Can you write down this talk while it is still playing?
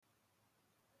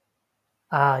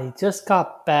I just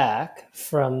got back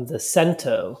from the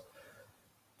Sento.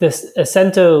 This a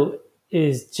Sento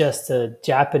is just a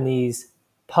Japanese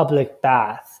public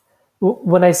bath.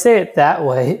 When I say it that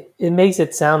way, it makes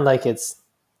it sound like it's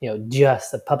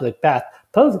just a public bath.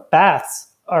 Public baths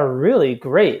are really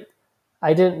great.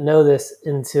 I didn't know this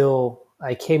until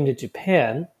I came to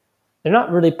Japan. They're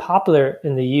not really popular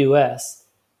in the U.S.,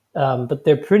 but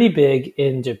they're pretty big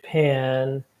in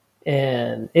Japan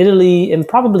and Italy and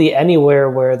probably anywhere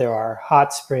where there are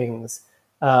hot springs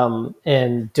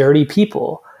and dirty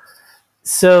people.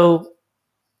 So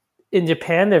in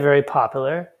Japan, they're very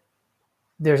popular.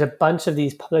 There's a bunch of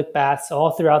these public baths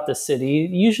all throughout the city,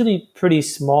 usually pretty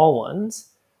small ones.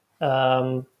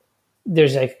 Um,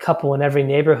 there's like a couple in every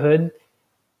neighborhood.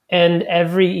 And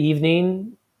every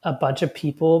evening, a bunch of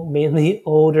people, mainly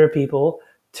older people,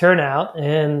 turn out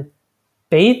and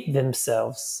bathe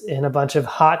themselves in a bunch of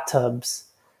hot tubs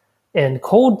and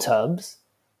cold tubs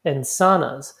and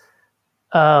saunas.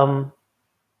 Um,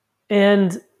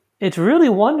 and it's really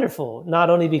wonderful, not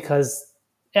only because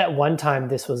at one time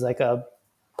this was like a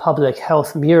public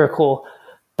health miracle,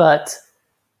 but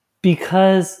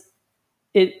because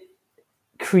it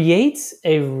creates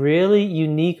a really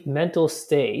unique mental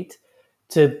state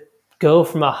to go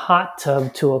from a hot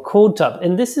tub to a cold tub.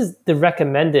 And this is the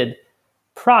recommended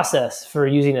process for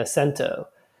using a Sento.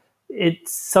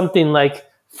 It's something like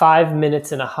 5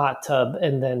 minutes in a hot tub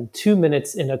and then 2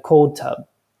 minutes in a cold tub.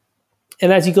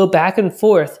 And as you go back and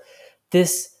forth,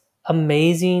 this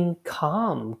amazing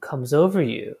calm comes over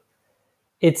you.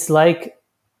 It's like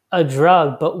a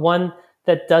drug, but one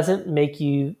that doesn't make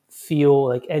you feel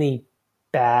like any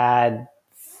bad,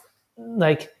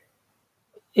 like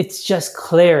it's just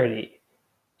clarity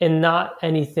and not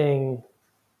anything,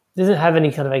 doesn't have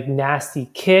any kind of like nasty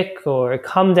kick or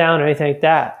come down or anything like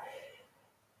that.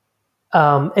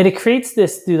 And it creates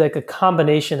this through like a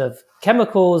combination of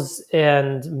chemicals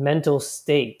and mental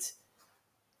state.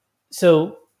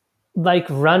 So like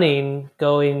running,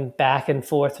 going back and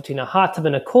forth between a hot tub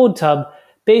and a cold tub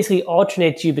basically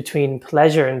alternates you between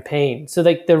pleasure and pain. So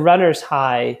like the runner's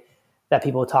high that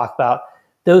people talk about,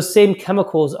 those same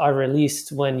chemicals are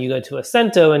released when you go to a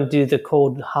Sento and do the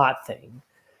cold hot thing.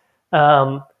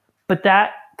 But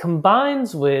that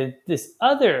combines with this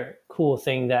other cool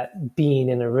thing that being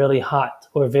in a really hot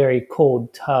or very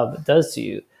cold tub does to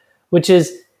you, which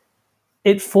is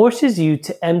it forces you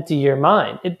to empty your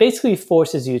mind. It basically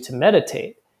forces you to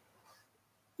meditate.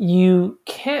 You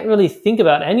can't really think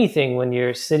about anything when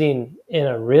you're sitting in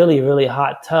a really, really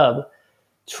hot tub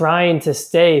trying to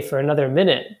stay for another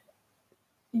minute.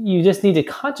 You just need to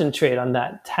concentrate on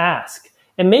that task.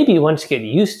 And maybe once you get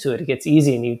used to it, it gets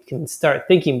easy and you can start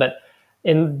thinking. But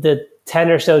in the 10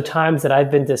 or so times that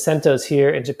I've been to Sentos here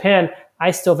in Japan,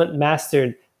 I still haven't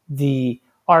mastered the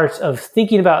art of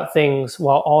thinking about things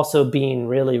while also being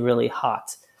really, really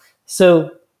hot.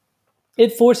 So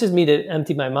it forces me to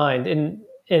empty my mind. And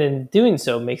in doing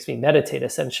so, makes me meditate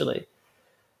essentially.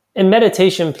 And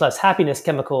meditation plus happiness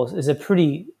chemicals is a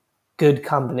pretty good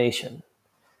combination.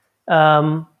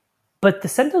 But the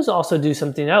Sentos also do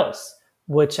something else,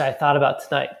 which I thought about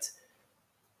tonight.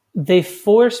 They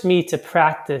force me to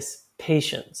practice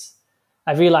patience.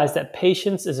 I realized that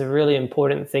patience is a really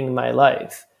important thing in my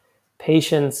life.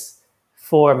 Patience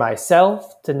for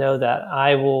myself, to know that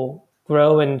I will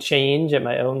grow and change at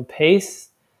my own pace.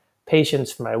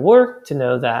 Patience for my work, to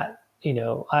know that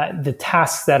the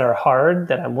tasks that are hard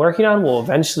that I'm working on will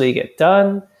eventually get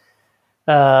done.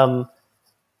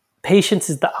 Patience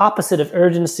is the opposite of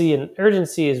urgency, and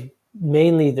urgency is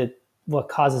mainly what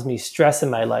causes me stress in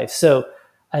my life. So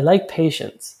I like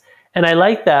patience. And I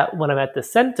like that when I'm at the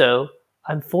Sento,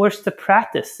 I'm forced to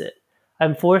practice it.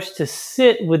 I'm forced to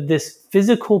sit with this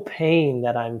physical pain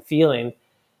that I'm feeling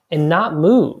and not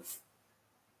move,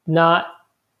 not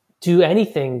do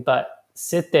anything but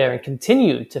sit there and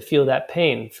continue to feel that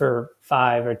pain for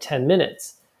 5 or 10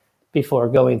 minutes before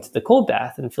going to the cold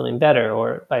bath and feeling better,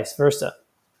 or vice versa.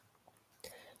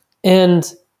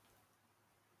 And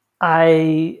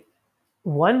I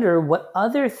wonder what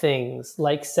other things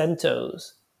like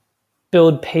Sentos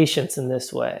build patience in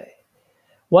this way.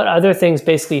 What other things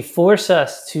basically force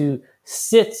us to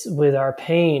sit with our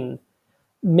pain,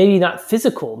 maybe not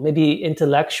physical, maybe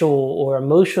intellectual or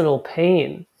emotional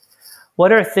pain?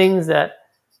 What are things that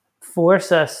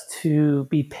force us to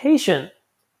be patient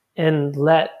and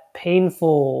let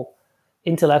painful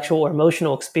intellectual or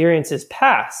emotional experiences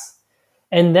pass,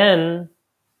 and then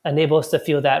enable us to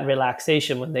feel that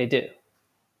relaxation when they do?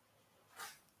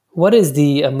 What is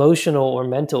the emotional or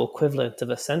mental equivalent of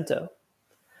a Sento?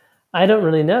 I don't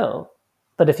really know,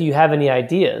 but if you have any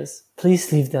ideas,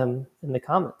 please leave them in the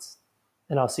comments.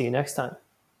 and I'll see you next time.